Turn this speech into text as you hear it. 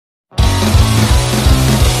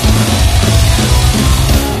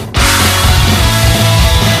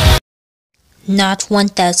Not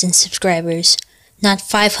 1,000 subscribers, not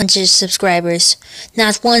 500 subscribers,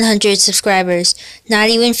 not 100 subscribers, not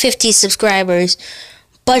even 50 subscribers,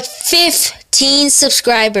 but 15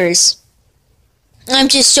 subscribers. I'm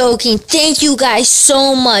just joking. Thank you guys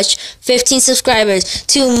so much. 15 subscribers.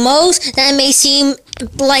 To most, that may seem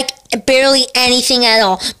like barely anything at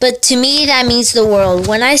all, but to me that means the world.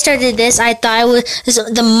 When I started this, I thought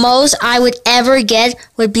the most I would ever get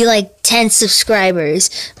would be like 10 subscribers,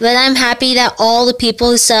 but I'm happy that all the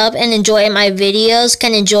people who sub and enjoy my videos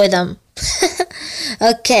can enjoy them.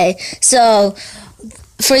 Okay, so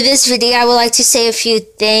for this video I would like to say a few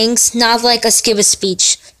things, not like a skip a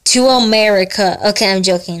speech. To America. Okay, I'm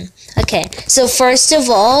joking. Okay, so first of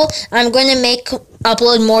all, I'm going to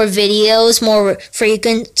upload more videos, more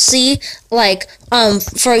frequency. Like,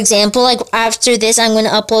 for example, like after this, I'm going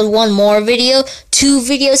to upload one more video, 2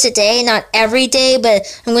 videos a day, not every day, but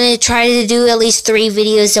I'm going to try to do at least 3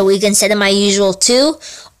 videos a week instead of my usual 2.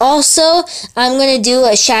 Also, I'm going to do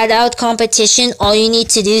a shout out competition. All you need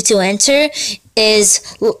to do to enter is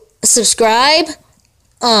subscribe,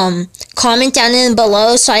 comment down in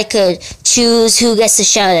below so I could choose who gets the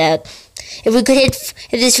shout out. If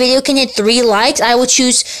this video can hit 3 likes, I will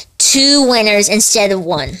choose 2 winners instead of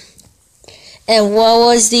 1. And what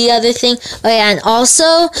was the other thing? Oh yeah, and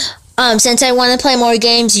also, since I want to play more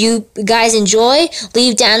games you guys enjoy,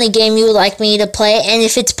 leave down a game you would like me to play, and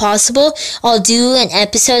if it's possible, I'll do an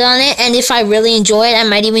episode on it, and if I really enjoy it, I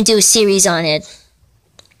might even do a series on it.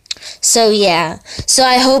 So yeah, so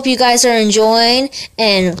I hope you guys are enjoying,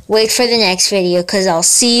 and wait for the next video, because I'll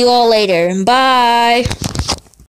see you all later. Bye!